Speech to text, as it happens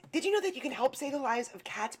Did you know that you can help save the lives of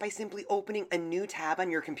cats by simply opening a new tab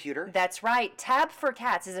on your computer? That's right. Tab for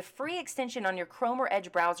Cats is a free extension on your Chrome or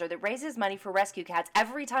Edge browser that raises money for rescue cats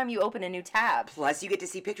every time you open a new tab. Plus, you get to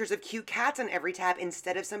see pictures of cute cats on every tab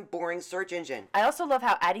instead of some boring search engine. I also love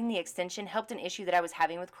how adding the extension helped an issue that I was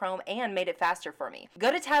having with Chrome and made it faster for me.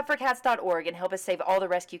 Go to tabforcats.org and help us save all the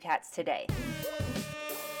rescue cats today.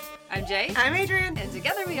 I'm Jay. I'm Adrian. And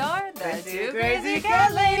together we are the Two Crazy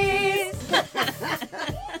Cat Ladies.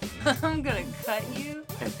 I'm gonna cut you.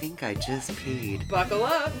 I think I just peed. Buckle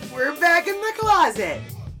up. We're back in the closet.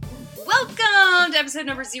 Welcome to episode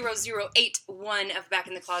number 0081 of Back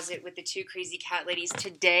in the Closet with the Two Crazy Cat Ladies.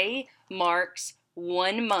 Today marks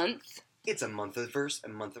 1 month. It's a month anniversary.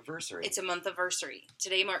 It's a month anniversary.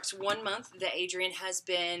 Today marks 1 month that Adrian has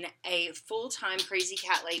been a full-time crazy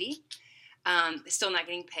cat lady. Still not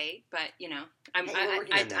getting paid, but you know, I'm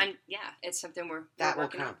it's something we're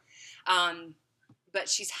working on. But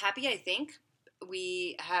she's happy. I think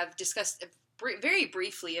we have discussed very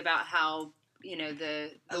briefly about how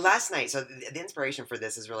the last night. So the inspiration for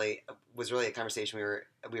this was really a conversation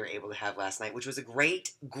we were able to have last night, which was a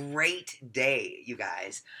great day, you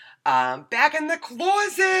guys. Back in the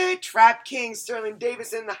closet, Trap King Sterling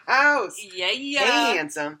Davis in the house. Yeah. Hey,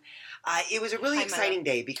 handsome. It was a really exciting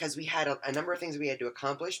day because we had a number of things we had to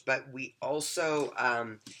accomplish, but we also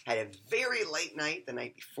had a very late night the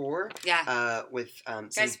night before. Yeah. With some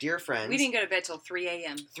Guys, dear friends. We didn't go to bed till 3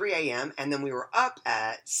 a.m. 3 a.m. and then we were up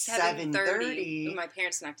at 7:30. My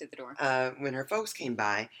parents knocked at the door. When her folks came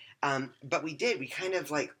by. But we did. We kind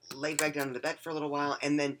of laid back down in the bed for a little while,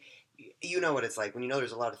 and then you know what it's like when you know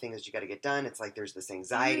there's a lot of things that you got to get done. It's like there's this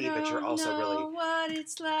anxiety, but you're also really what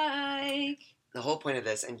it's like. The whole point of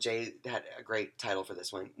this, and Jay had a great title for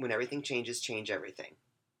this one, When Everything Changes, Change Everything.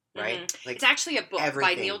 Right? Mm-hmm. It's actually a book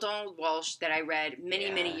by Neil Donald Walsch that I read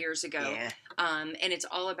many years ago. Yeah. And it's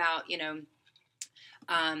all about,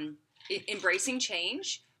 embracing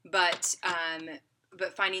change, but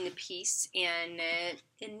finding the peace and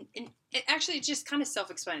actually it's just kind of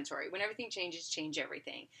self-explanatory. When everything changes, change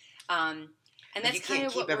everything. And that's you kind can't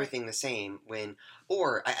of keep everything the same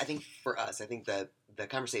I think for us, I think the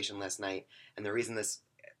conversation last night and the reason this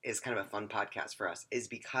is kind of a fun podcast for us is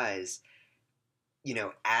because,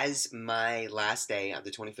 as my last day of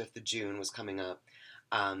the 25th of June was coming up,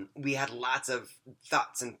 we had lots of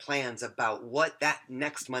thoughts and plans about what that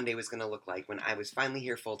next Monday was going to look like when I was finally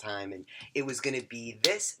here full time, and it was going to be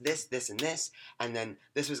this, and this, and then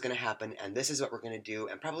this was going to happen, and this is what we're going to do,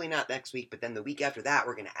 and probably not next week, but then the week after that,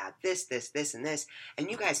 we're going to add this, and this,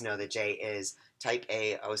 and you guys know that Jay is type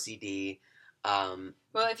A OCD.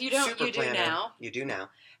 Well, if you don't, you planner. do now. You do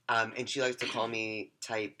now. And she likes to call me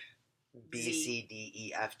type B, C, D,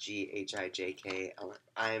 E, F, G, H, I, J, K.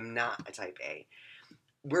 I'm not a type A.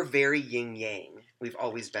 We're very yin-yang. We've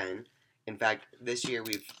always been. In fact, this year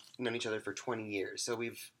we've known each other for 20 years. So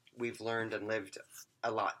we've learned and lived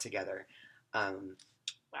a lot together. Wow.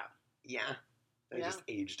 Yeah. That just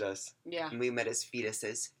aged us. Yeah. And we met as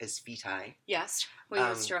fetuses, as feti. Yes. We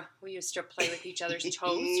used to play with each other's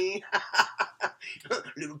toes.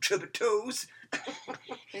 Little chubby toes.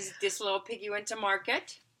 This little piggy went to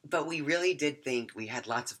market. But we really did think we had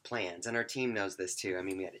lots of plans, and our team knows this too. I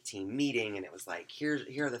mean, we had a team meeting, and it was like, here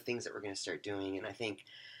are the things that we're going to start doing. And I think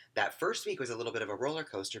that first week was a little bit of a roller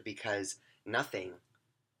coaster because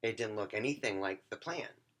it didn't look anything like the plan.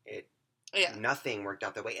 Nothing worked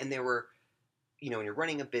out that way. And there were, when you're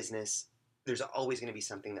running a business, there's always going to be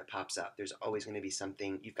something that pops up. There's always going to be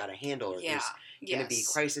something you've got to handle, or there's going to be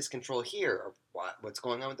crisis control here, or what's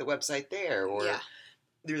going on with the website there, or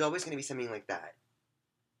there's always going to be something like that.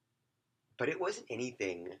 But it wasn't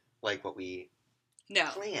anything like what we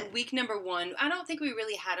planned. Week number 1, I don't think we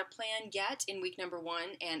really had a plan yet in week number 1,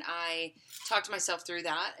 and I talked myself through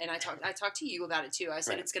that, and I talked to you about it too. I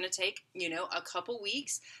said It's going to take, a couple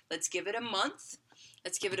weeks. Let's give it a month.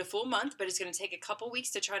 Let's give it a full month, but it's going to take a couple weeks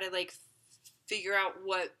to try to figure out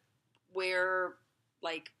where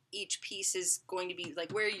each piece is going to be,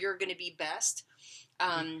 where you're going to be best.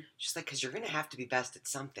 Just because you're going to have to be best at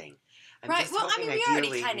something. Right. Well, I mean, we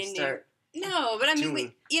already kind of knew. No, but I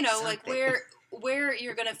mean, where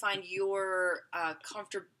you're going to find your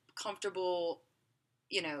comfortable,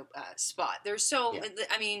 spot. There's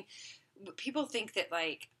I mean, people think that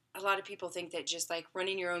a lot of people think that just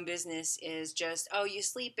running your own business is just, you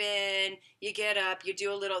sleep in, you get up, you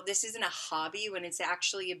do a little. This isn't a hobby when it's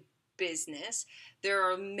actually a business. There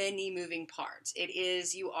are many moving parts.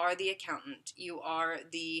 You are the accountant, you are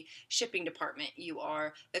the shipping department, you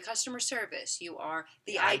are the customer service, you are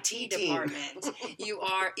the IT department, you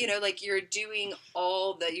are, you're doing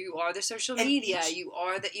you are the social media, you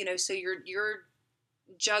are the, so you're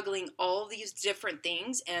juggling all these different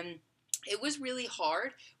things, and it was really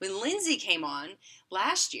hard when Lindsay came on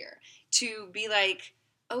last year to be like,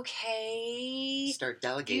 okay, start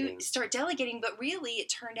delegating. But really, it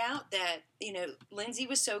turned out that, Lindsay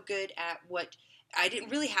was so good at what I didn't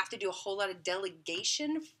really have to do a whole lot of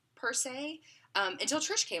delegation per se until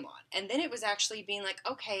Trish came on. And then it was actually being like,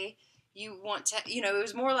 okay, you want to, it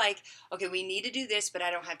was more like, okay, we need to do this, but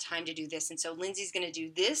I don't have time to do this. And so Lindsay's going to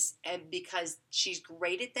do this, and because she's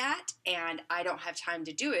great at that, and I don't have time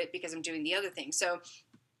to do it because I'm doing the other thing. So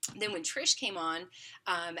then when Trish came on,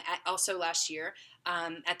 also last year,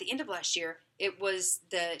 at the end of last year, it was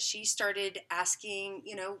she started asking,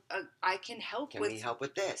 I can help Can we help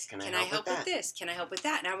with this? Can I help with this? Can I help with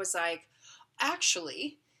that? And I was like,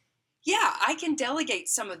 actually, yeah, I can delegate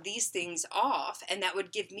some of these things off, and that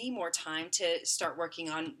would give me more time to start working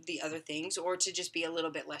on the other things, or to just be a little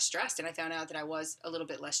bit less stressed. And I found out that I was a little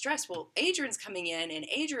bit less stressed. Well, Adrian's coming in, and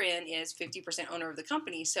Adrian is 50% owner of the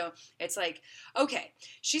company. So it's like, okay,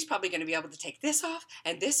 she's probably going to be able to take this off,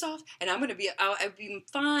 and I'll be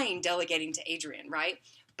fine delegating to Adrian, right?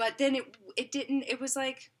 But then it didn't, it was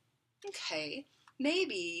like, okay,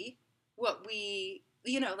 maybe what we...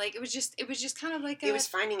 it was just kind of like it was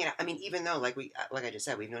finding it out. I mean, even though, like I just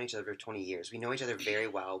said, we've known each other for 20 years. We know each other very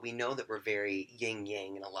well. We know that we're very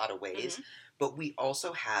yin-yang in a lot of ways. Mm-hmm. But we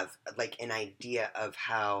also have, like, an idea of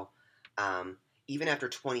how, even after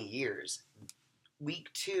 20 years,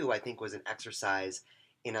 week 2, I think, was an exercise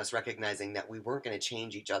in us recognizing that we weren't going to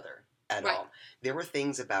change each other at all. There were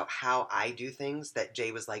things about how I do things that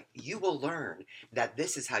Jay was like, you will learn that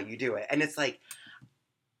this is how you do it. And it's like,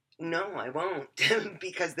 no, I won't,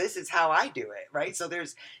 because this is how I do it, right? So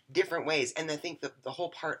there's different ways. And I think the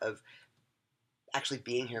whole part of actually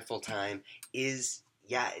being here full time is,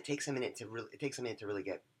 it takes a minute to really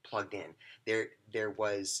get plugged in. There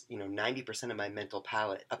was, 90% of my mental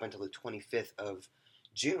palette up until the 25th of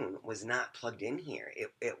June was not plugged in here.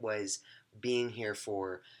 It was being here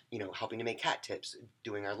for, helping to make cat tips,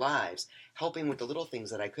 doing our lives, helping with the little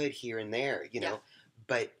things that I could here and there, know,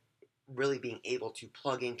 but really being able to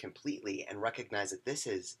plug in completely and recognize that this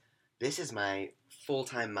is my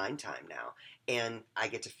full-time mind time now, and I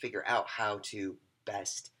get to figure out how to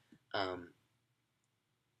best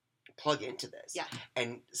plug into this. Yeah.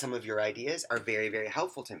 And some of your ideas are very, very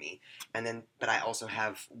helpful to me. And then, but I also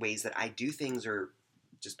have ways that I do things, or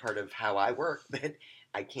just part of how I work, that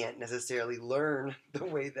I can't necessarily learn the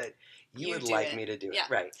way that you would like me to do it. Yeah.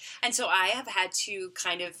 Right. And so I have had to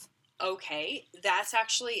kind of, okay, that's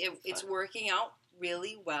actually, it's working out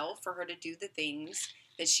really well for her to do the things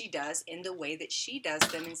that she does in the way that she does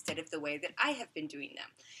them, instead of the way that I have been doing them.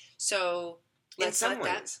 So in some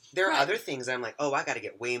ways, there are other things I'm like, I got to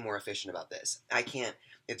get way more efficient about this. I can't.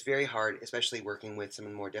 It's very hard, especially working with some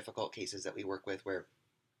of the more difficult cases that we work with, where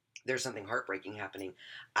there's something heartbreaking happening.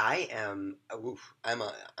 I'm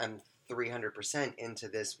 300% into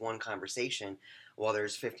this one conversation while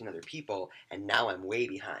there's 15 other people, and now I'm way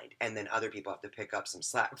behind, and then other people have to pick up some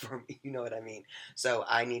slack for me. You know what I mean? So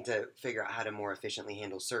I need to figure out how to more efficiently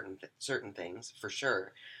handle certain things, for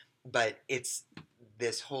sure. But it's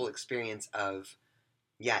this whole experience of,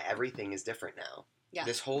 everything is different now. Yeah.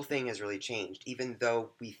 This whole thing has really changed. Even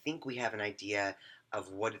though we think we have an idea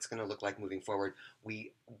of what it's going to look like moving forward,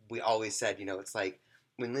 we always said, it's like,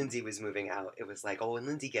 when Lindsay was moving out, it was like, when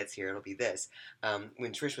Lindsay gets here, it'll be this.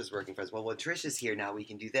 When Trish was working for us, when Trish is here now, we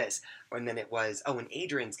can do this. And then it was, when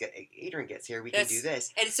Adrian gets here, we can do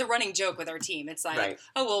this. And it's a running joke with our team. It's like,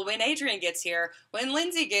 when Adrian gets here, when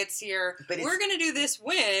Lindsay gets here, we're going to do this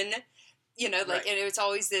when... and it's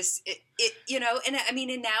always this, and I mean,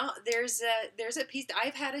 and now there's a piece that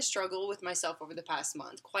I've had a struggle with myself over the past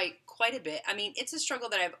month, quite a bit. I mean, it's a struggle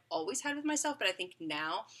that I've always had with myself, but I think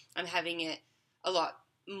now I'm having it a lot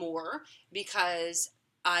more, because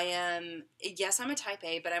I'm a type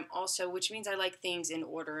A, but I'm also, which means I like things in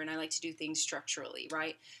order, and I like to do things structurally,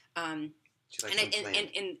 right? For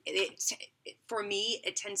me,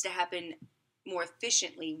 it tends to happen more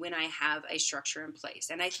efficiently when I have a structure in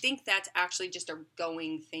place. And I think that's actually just a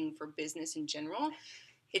going thing for business in general.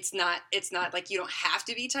 It's not like you don't have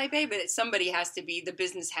to be type A, but the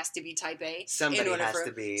business has to be type A. Somebody has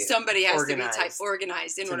to be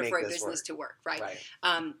organized in order for a business to work, right?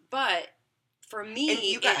 But for me, and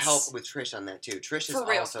you got help with Trish on that too. Trish is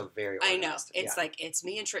also very organized. I know. It's like, it's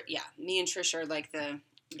me and Trish. Yeah, me and Trish are like the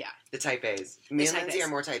type A's. Me and Lindsay are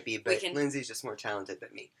more type B, but Lindsay's just more talented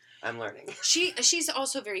than me. I'm learning. She's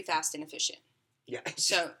also very fast and efficient. Yeah.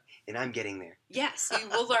 So. And I'm getting there. Yes, you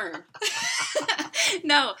will learn.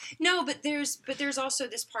 No, but there's also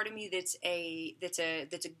this part of me that's a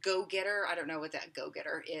go-getter. I don't know what that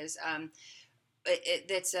go-getter is.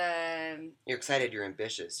 that's You're excited. You're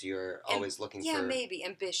ambitious. You're always looking yeah, for. maybe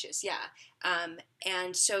ambitious, yeah.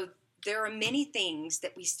 And so there are many things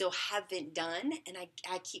that we still haven't done, and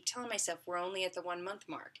I keep telling myself we're only at the 1 month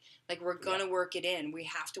mark. Like we're gonna work it in. We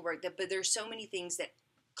have to work that, but there's so many things that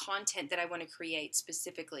content that I want to create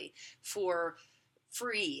specifically for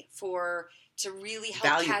free for to really help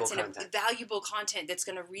Valuable cats content. and valuable content that's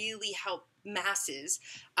going to really help masses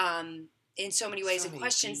in so many ways, and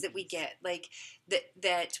questions that we get like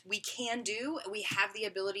that we can do, we have the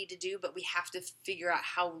ability to do, but we have to figure out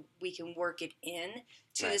how we can work it in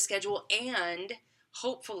to the schedule, and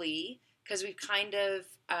hopefully because we've kind of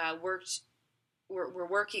we're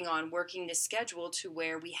working on working the schedule to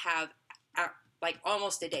where we have like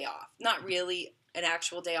almost a day off, not really an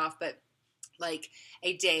actual day off, but like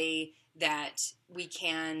a day that we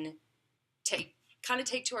can take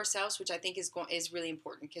to ourselves, which I think is really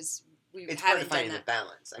important because we it's haven't part of finding done the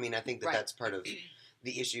balance. I mean, I think that that's part of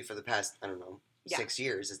the issue for the past, I don't know, 6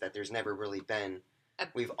 years is that there's never really been.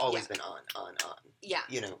 We've always been on. Yeah,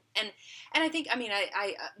 you know, and I think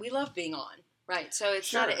I we love being on, right? So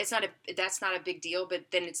it's that's not a big deal.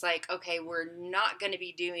 But then it's like, okay, we're not going to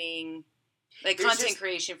be doing like content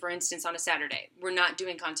creation, for instance, on a Saturday. We're not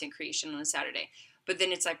doing content creation on a Saturday. But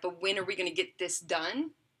then it's like, but when are we going to get this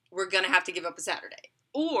done? We're going to have to give up a Saturday.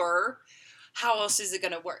 Or how else is it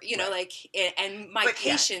going to work? You know, like, and my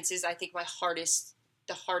patience is, I think, the hardest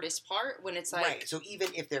part when it's like. Right. So even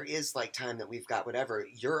if there is like time that we've got whatever,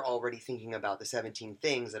 you're already thinking about the 17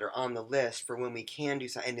 things that are on the list for when we can do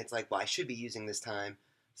something. And it's like, well, I should be using this time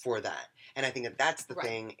for that. And I think that that's the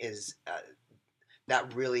thing is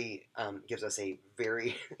that really gives us a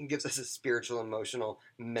spiritual, emotional,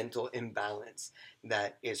 mental imbalance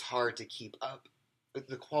that is hard to keep up with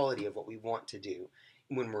the quality of what we want to do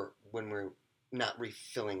when we're not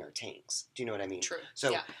refilling our tanks. Do you know what I mean? True.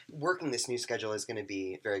 So working this new schedule is going to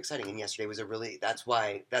be very exciting. And yesterday was that's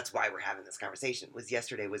why we're having this conversation.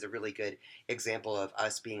 Yesterday was a really good example of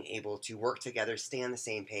us being able to work together, stay on the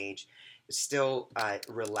same page, still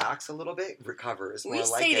relax a little bit, recover is more like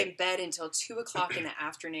it. We stayed in bed until 2:00 in the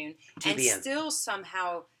afternoon and still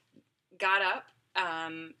somehow got up,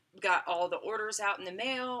 got all the orders out in the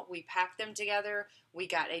mail. We packed them together. We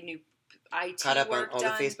got a new IT caught up work on all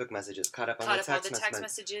done. the Facebook messages, caught up on the text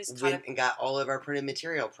messages, and got all of our printed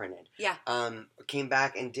material printed. Yeah. Came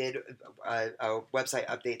back and did a website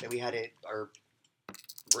update that we had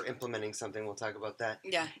we're implementing something. We'll talk about that.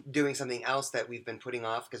 Yeah. Doing something else that we've been putting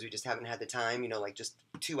off because we just haven't had the time, like just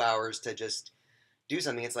 2 hours to just do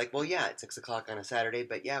something. It's like, well, yeah, it's 6:00 on a Saturday,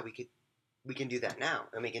 but yeah, we can do that now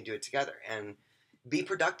and we can do it together and be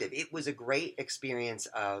productive. It was a great experience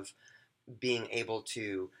of being able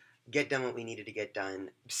to get done what we needed to get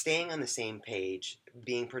done, staying on the same page,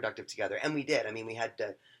 being productive together. And we did. I mean, we had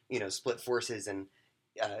to, split forces and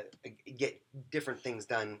get different things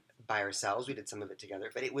done by ourselves. We did some of it together,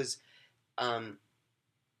 but it was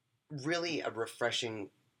really a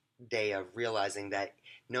refreshing day of realizing that,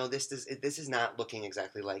 no, this is not looking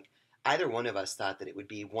exactly like either one of us thought that it would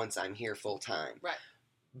be once I'm here full time. Right.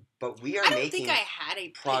 But we are making I don't think I had a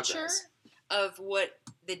progress. Picture of what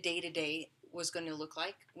the day-to-day was going to look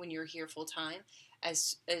like when you're here full time,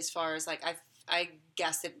 as far as like I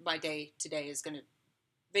guess that my day today is going to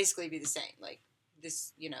basically be the same, like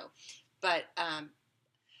this, but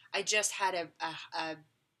I just had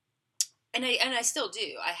and I still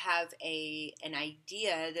do. I have an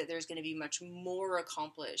idea that there's going to be much more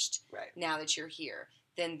accomplished now that you're here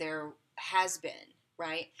than there has been,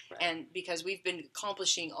 right? And because we've been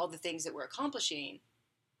accomplishing all the things that we're accomplishing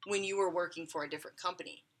when you were working for a different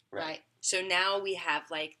company. Right. So now we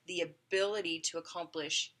have like the ability to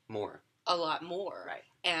accomplish a lot more. Right.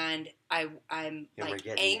 And I'm like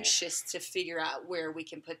anxious to figure out where we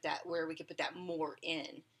can put that more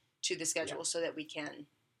in to the schedule so that we can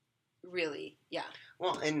really,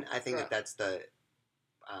 Well, and I think that's the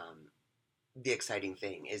exciting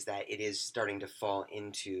thing is that it is starting to fall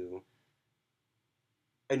into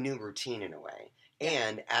a new routine in a way. Yeah.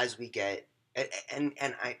 And as we get, and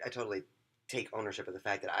I totally take ownership of the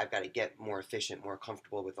fact that I've got to get more efficient, more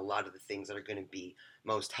comfortable with a lot of the things that are going to be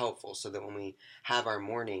most helpful so that when we have our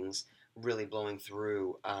mornings really blowing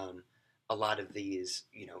through a lot of these,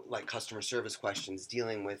 like customer service questions,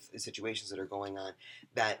 dealing with situations that are going on,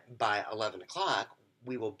 that by 11 o'clock,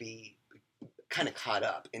 we will be kind of caught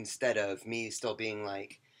up instead of me still being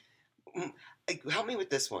like, help me with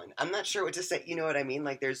this one. I'm not sure what to say. You know what I mean?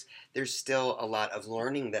 Like there's still a lot of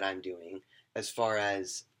learning that I'm doing as far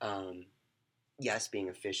as, yes, being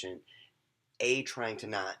efficient, trying to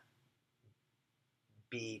not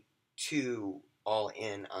be too all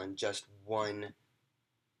in on just one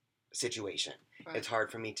situation. Right. It's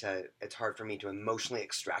hard for me to emotionally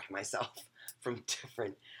extract myself from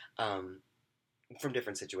different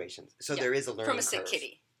situations. So there is a learning from a sick curve.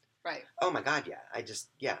 kitty, right? Oh my God,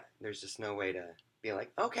 yeah. There's just no way to be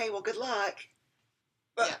like, okay, well, good luck.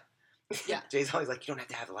 Yeah. Yeah. Jay's always like, you don't have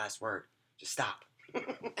to have the last word. Just stop.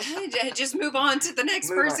 Just move on to the next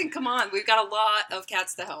person. Come on, we've got a lot of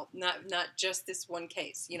cats to help, not just this one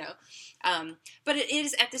case, but it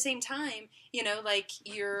is at the same time, like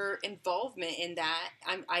your involvement in that.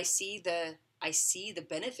 I see the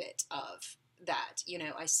benefit of that.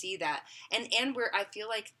 I see that, and I feel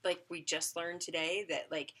like we just learned today that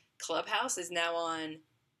like Clubhouse is now on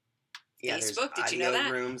Facebook. Did you know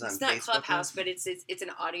that? It's not Facebook Clubhouse, but it's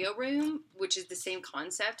an audio room, which is the same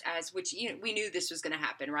concept as which we knew this was going to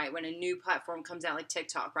happen, right? When a new platform comes out like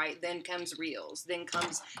TikTok, right? Then comes Reels, then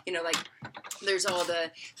comes like there's all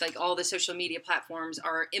the social media platforms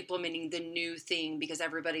are implementing the new thing because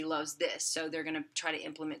everybody loves this, so they're going to try to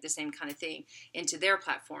implement the same kind of thing into their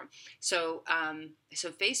platform. So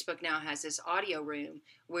Facebook now has this audio room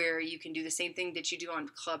where you can do the same thing that you do on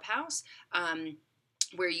Clubhouse.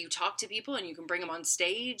 Where you talk to people and you can bring them on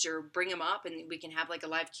stage or bring them up and we can have like a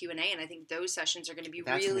live Q&A, and I think those sessions are going to be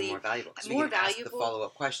really more valuable. More valuable. Ask the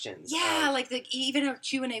follow-up questions. Yeah, like even our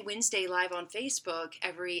Q&A Wednesday live on Facebook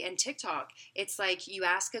and TikTok, it's like you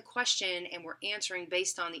ask a question and we're answering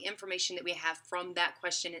based on the information that we have from that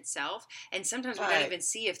question itself, and sometimes we don't even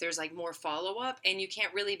see if there's like more follow-up, and you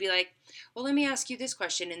can't really be like, well, let me ask you this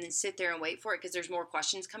question and then sit there and wait for it because there's more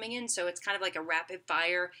questions coming in, so it's kind of like a rapid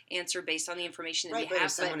fire answer based on the information that we have. If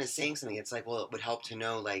someone is saying something, it's like, well, it would help to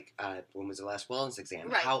know, like, when was the last wellness exam?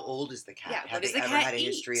 Right. How old is the cat? Yeah, have they ever had a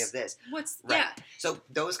history of this? Yeah. So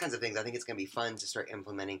those kinds of things, I think it's going to be fun to start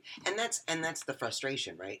implementing, and that's the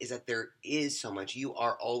frustration, right? Is that there is so much. You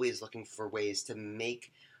are always looking for ways to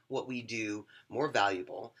make what we do more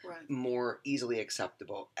valuable, right. more easily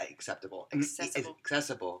accessible,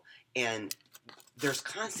 and there's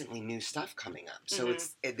constantly new stuff coming up. So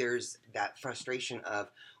there's that frustration of,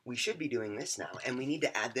 we should be doing this now, and we need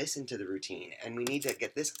to add this into the routine, and we need to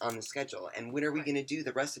get this on the schedule, and when are we going to do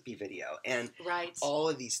the recipe video, and all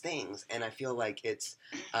of these things. And I feel like it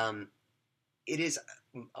is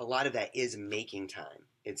a lot of that is making time.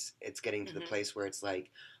 It's getting to the place where it's like,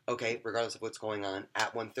 okay, regardless of what's going on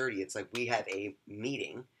at 1:30, it's like we have a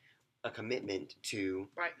meeting, a commitment to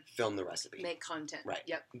film the recipe, make content,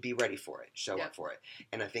 be ready for it, show up for it.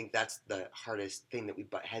 And I think that's the hardest thing that we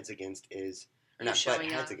butt heads against is. Or not butt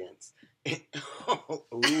heads against.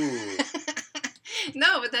 Ooh.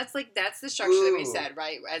 No, but that's the structure that we said,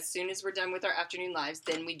 right? As soon as we're done with our afternoon lives,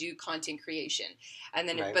 then we do content creation, and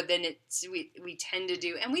then but then we tend to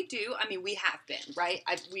do, and we do. I mean, we have been right.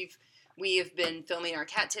 We have been filming our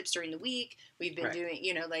cat tips during the week. We've been doing,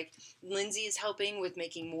 like Lindsay is helping with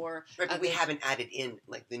making more. Right, but we haven't added in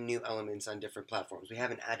like the new elements on different platforms. We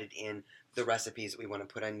haven't added in the recipes that we want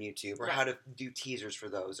to put on YouTube, or how to do teasers for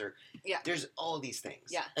those, or there's all these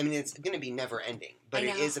things. Yeah, I mean, it's going to be never ending, but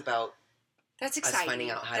it is about that's exciting. Us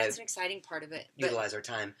finding out how that's an exciting part of it. Utilize our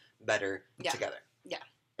time better together. Yeah,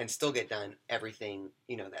 and still get done everything.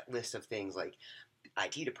 That list of things like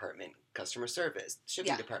IT department, customer service,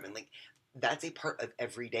 shipping department, like that's a part of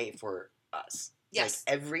every day for us. Yes.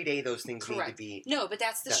 Like every day those things Correct. need to be No, but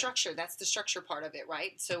that's the done. structure. That's the structure part of it,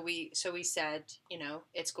 right? So we said,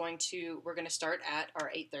 we're going to start at our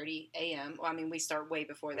 8:30 a.m. Well, I mean, we start way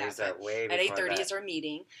before that. At 8:30 is our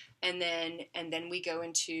meeting, and then we go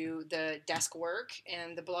into the desk work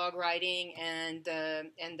and the blog writing and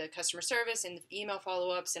the customer service and the email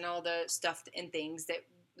follow-ups and all the stuff and things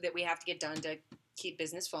that we have to get done to keep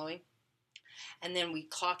business flowing. And then we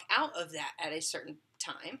clock out of that at a certain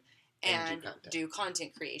time and do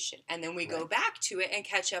content creation. And then we go back to it and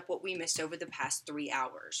catch up what we missed over the past 3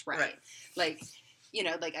 hours, right? Like,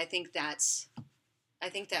 I think that's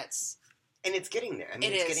and it's getting there. I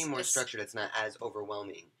mean, it's getting more structured. It's not as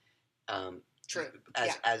overwhelming. True.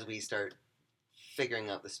 As we start figuring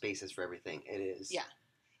out the spaces for everything, it is. Yeah.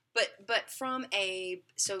 But from a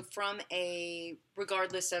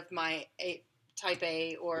regardless of my type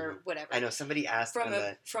A or whatever. I know somebody asked from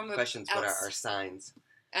the questions, what are our signs?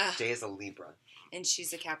 Jay is a Libra, and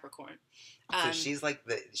she's a Capricorn. So she's like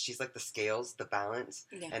the scales, the balance,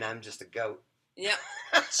 and I'm just a goat. Yep,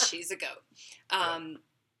 she's a goat.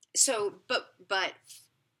 So, but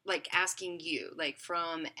like asking you, like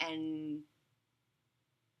from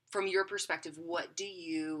your perspective, what do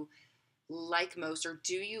you like most, or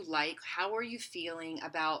do you like? How are you feeling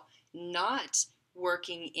about not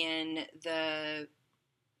working in the?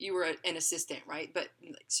 You were an assistant, right? But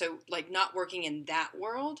so like not working in that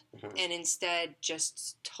world, and instead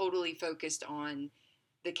just totally focused on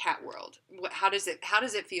the cat world? How does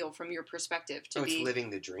it feel from your perspective to be? It's living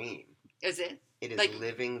the dream. Is it? It is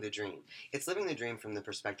living the dream. It's living the dream from the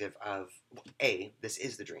perspective of, this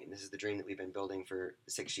is the dream. This is the dream that we've been building for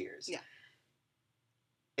 6 years. Yeah.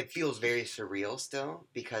 It feels very surreal still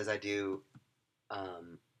because I've been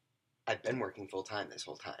working full time this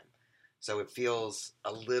whole time. So it feels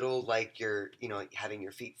a little like you're, having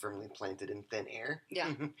your feet firmly planted in thin air.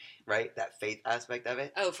 Yeah. Right? That faith aspect of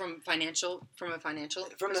it. Oh, from a financial From the financial,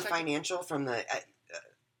 I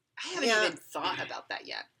haven't even thought about that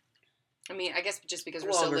yet. I mean, I guess just because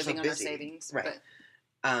we're still living on our savings. Right.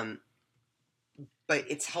 But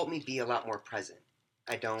it's helped me be a lot more present.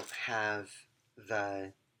 I don't have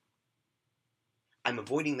I'm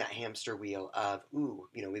avoiding that hamster wheel of,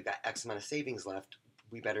 we've got X amount of savings left.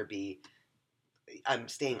 I'm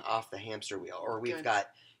staying off the hamster wheel. Or we've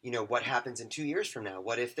got, what happens in 2 years from now?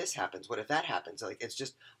 What if this happens? What if that happens? Like, it's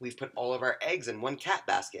just, we've put all of our eggs in one cat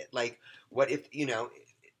basket. Like, what if,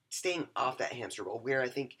 staying off that hamster wheel, where I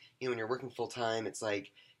think, when you're working full time, it's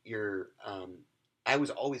like I was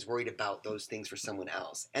always worried about those things for someone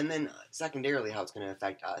else. And then secondarily, how it's going to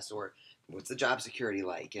affect us, or what's the job security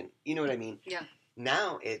like? And you know what I mean? Yeah.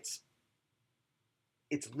 Now it's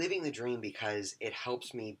living the dream because it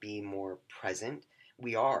helps me be more present.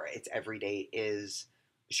 It's every day is,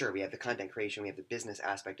 sure, we have the content creation, we have the business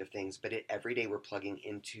aspect of things, but every day we're plugging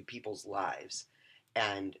into people's lives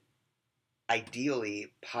and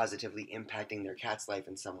ideally positively impacting their cat's life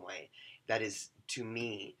in some way. That is, to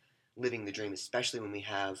me, living the dream, especially when we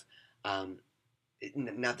have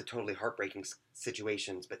not the totally heartbreaking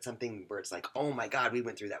situations, but something where it's like, oh my God, we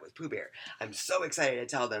went through that with Pooh Bear. I'm so excited to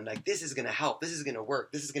tell them, like, this is going to help. This is going to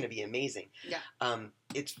work. This is going to be amazing. Yeah.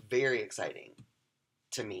 It's very exciting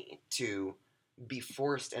to me to be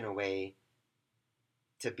forced in a way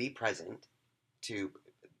to be present, to,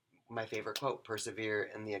 my favorite quote,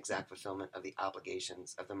 persevere in the exact fulfillment of the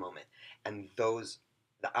obligations of the moment. And the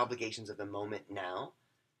obligations of the moment now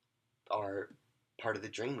are part of the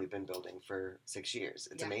dream we've been building for 6 years.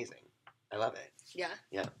 It's amazing. I love it. Yeah.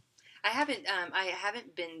 Yeah. I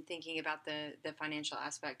haven't been thinking about the financial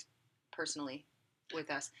aspect personally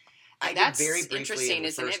with us. And that's very interesting,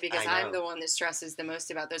 isn't it? Because I'm the one that stresses the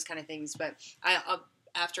most about those kind of things. But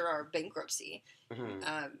after our bankruptcy,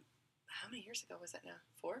 how many years ago was that now?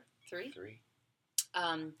 4? 3? 3.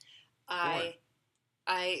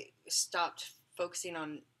 I stopped focusing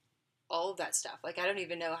on all of that stuff. Like, I don't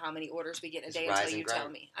even know how many orders we get in a day until you tell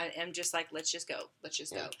me. I am just like, let's just go.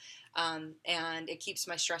 And it keeps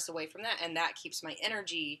my stress away from that, and that keeps my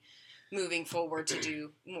energy moving forward to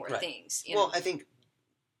do more things. I think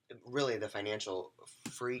really the financial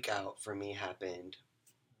freak out for me happened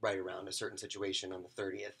right around a certain situation on the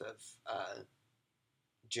 30th of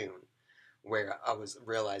June, where I was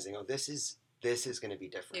realizing, this is going to be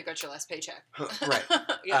different. You got your last paycheck. Right.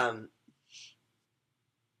 Yeah.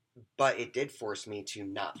 But it did force me to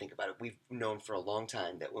not think about it. We've known for a long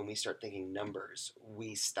time that when we start thinking numbers,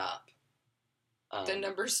 we stop. The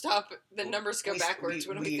numbers stop. The numbers go backwards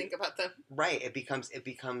when we think about them. Right. It becomes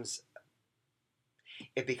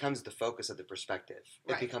the focus of the perspective.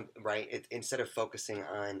 It becomes instead of focusing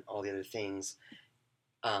on all the other things,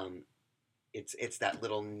 it's that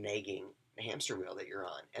little nagging hamster wheel that you're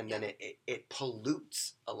on, and then it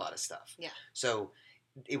pollutes a lot of stuff. Yeah. So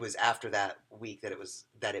it was after that week that it was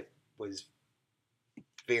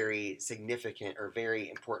very significant or very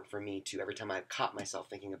important for me to, every time I caught myself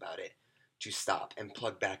thinking about it, to stop and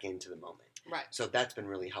plug back into the moment. Right. So that's been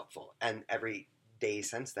really helpful. And every day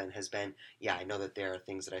since then has been, I know that there are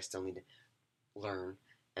things that I still need to learn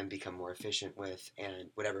and become more efficient with and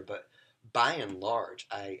whatever. But by and large,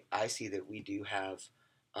 I see that we do have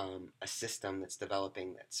a system that's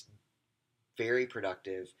developing that's very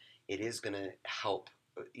productive. It is going to help.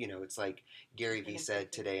 It's like Gary Vee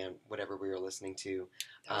said today on whatever we were listeing to.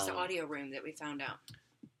 That was the audio room that we found out.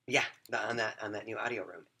 Yeah, on that new audio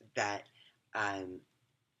room that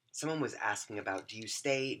someone was asking about. Do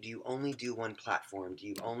you only do one platform? Do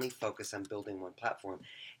you only focus on building one platform?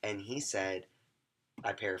 And he said,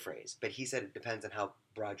 I paraphrase, but he said it depends on how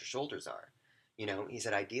broad your shoulders are. He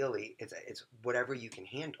said ideally it's whatever you can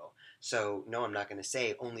handle. So no, I'm not going to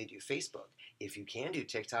say only do Facebook. If you can do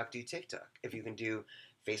TikTok, do TikTok. If you can do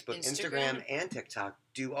Facebook, Instagram and TikTok,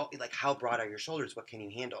 do all, like, how broad are your shoulders? What can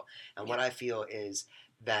you handle? And what I feel is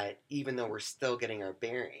that even though we're still getting our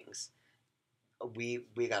bearings, we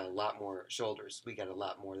got a lot more shoulders. We got a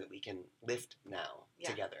lot more that we can lift now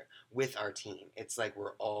together with our team. It's like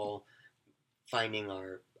we're all finding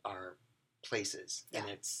our places, and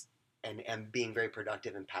it's and being very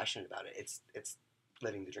productive and passionate about it. It's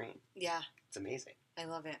living the dream. Yeah, it's amazing. I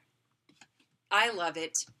love it. I love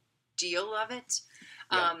it. Do you love it?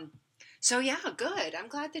 Yeah. So yeah, good. I'm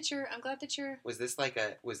glad that you're. Was this like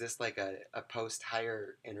a post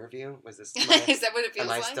hire interview? Was this? Is that what it feels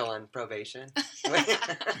like? like? Am I still on probation?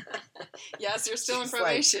 Yes, you're still on She's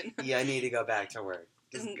probation. Like, yeah, I need to go back to work.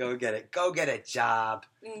 Just go get it. Go get a job.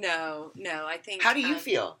 No. I think. How do you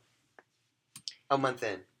feel? A month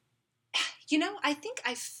in. You know, I think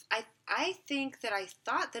I think that I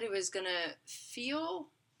thought that it was gonna feel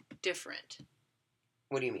different.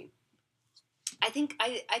 What do you mean? I think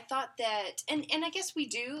I thought that, and I guess we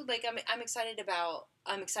do. Like, I'm excited about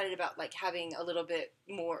like having a little bit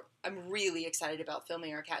more. I'm really excited about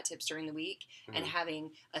filming our cat tips during the week and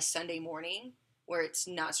having a Sunday morning where it's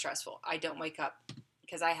not stressful. I don't wake up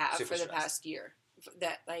because I have for the past year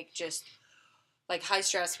that like just like high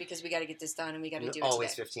stress because we got to get this done and we got to do it always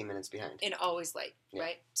today. 15 minutes behind and always late,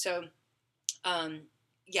 right? So,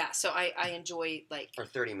 yeah. So I enjoy like or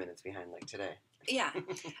 30 minutes behind like today. Yeah.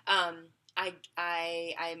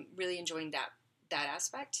 I'm really enjoying that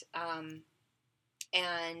aspect. But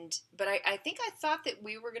I think I thought that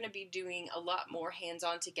we were going to be doing a lot more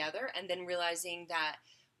hands-on together, and then realizing that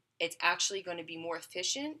it's actually going to be more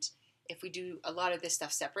efficient if we do a lot of this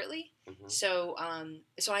stuff separately. Mm-hmm. So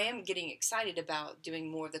I am getting excited about doing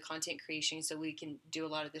more of the content creation so we can do a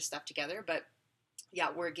lot of this stuff together. But yeah,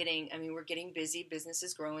 we're getting busy. Business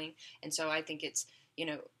is growing. And so I think it's,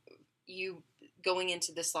 you going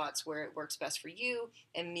into the slots where it works best for you,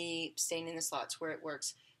 and me staying in the slots where it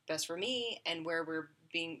works best for me, and where we're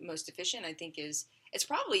being most efficient, I think it's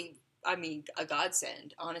probably, a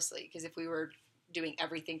godsend, honestly, because if we were doing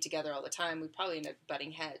everything together all the time, we'd probably end up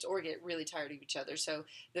butting heads or get really tired of each other. So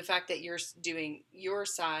the fact that you're doing your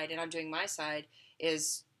side and I'm doing my side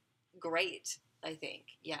is great, I think.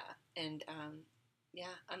 Yeah. And,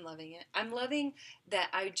 yeah, I'm loving it. I'm loving that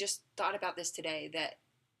I just thought about this today, that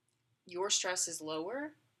your stress is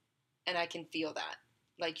lower, and I can feel that.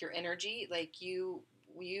 Like your energy, like you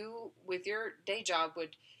with your day job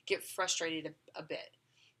would get frustrated a bit.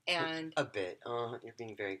 And a bit. Oh, you're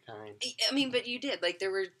being very kind. But you did. Like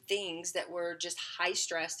there were things that were just high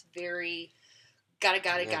stress, very gotta go.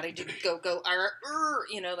 Like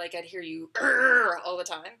I'd hear you all the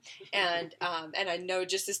time, and I know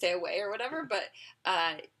just to stay away or whatever. But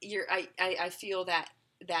I feel that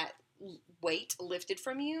weight lifted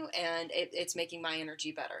from you, and it's making my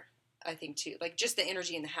energy better, I think, too. Like just the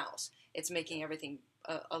energy in the house, it's making everything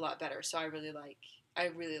a lot better. So I really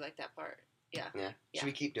like that part. Yeah. Should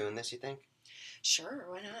we keep doing this, you think? Sure,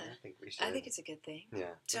 why not? I think we should. I think it's a good thing. Yeah,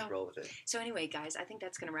 let's roll with it. So anyway, guys, I think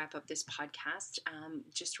that's going to wrap up this podcast.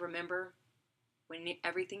 Just remember, when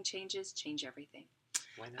everything changes, change everything.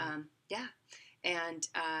 Why not? Yeah. And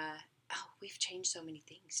we've changed so many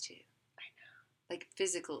things, too. I know. Like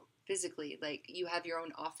physically, like you have your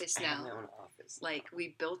own office now. I have my own office. Like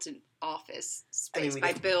we built an office space. We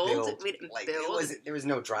didn't build. There was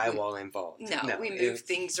no drywall involved. No, we moved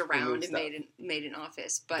things around and made an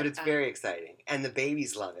office. But it's very exciting, and the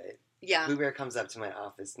babies love it. Yeah. Blue Bear comes up to my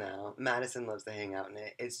office now. Madison loves to hang out in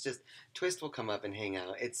it. It's just Twist will come up and hang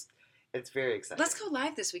out. It's very exciting. Let's go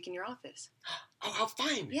live this week in your office. Oh, how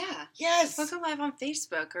fun! Yeah. Yes. Let's go live on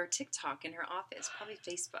Facebook or TikTok in her office. Probably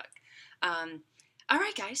Facebook. All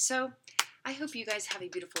right, guys. So I hope you guys have a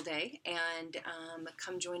beautiful day, and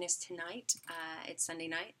come join us tonight. It's Sunday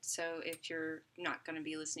night, so if you're not going to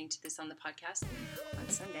be listening to this on the podcast on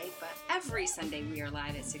Sunday, but every Sunday we are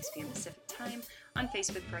live at 6 p.m. Pacific time on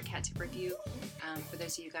Facebook for a Cat Tip review. For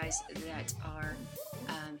those of you guys that are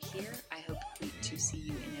here, I hope to see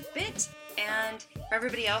you in a bit. And for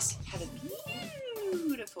everybody else, have a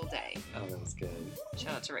beautiful day. Oh, that was good.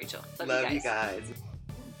 Shout out to Rachel. Love you guys.